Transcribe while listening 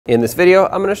In this video,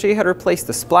 I'm going to show you how to replace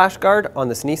the splash guard on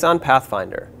this Nissan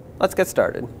Pathfinder. Let's get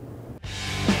started.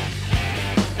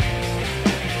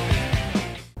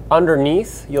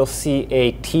 Underneath, you'll see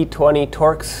a T20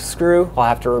 Torx screw. I'll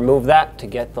have to remove that to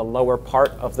get the lower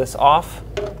part of this off.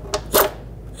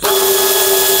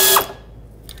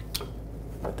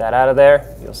 Put that out of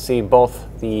there. You'll see both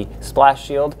the splash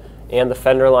shield and the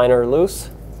fender liner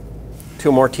loose.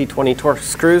 Two more T20 Torx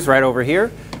screws right over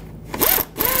here.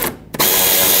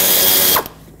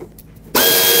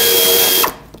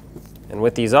 And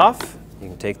with these off, you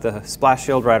can take the splash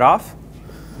shield right off.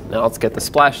 Now let's get the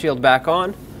splash shield back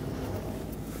on.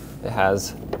 It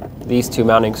has these two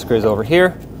mounting screws over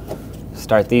here.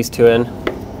 Start these two in.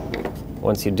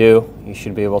 Once you do, you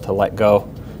should be able to let go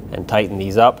and tighten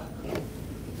these up.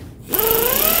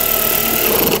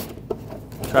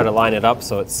 Try to line it up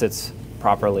so it sits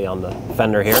properly on the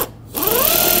fender here.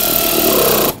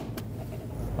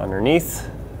 Underneath,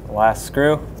 the last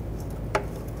screw.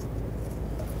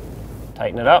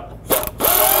 Tighten it up.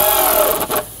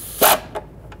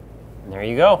 And there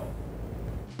you go.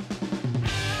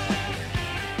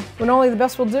 When only the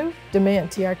best will do,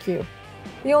 demand TRQ.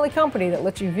 The only company that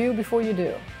lets you view before you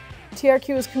do.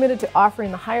 TRQ is committed to offering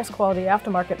the highest quality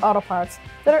aftermarket auto parts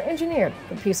that are engineered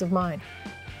for peace of mind.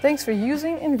 Thanks for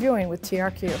using and viewing with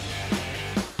TRQ.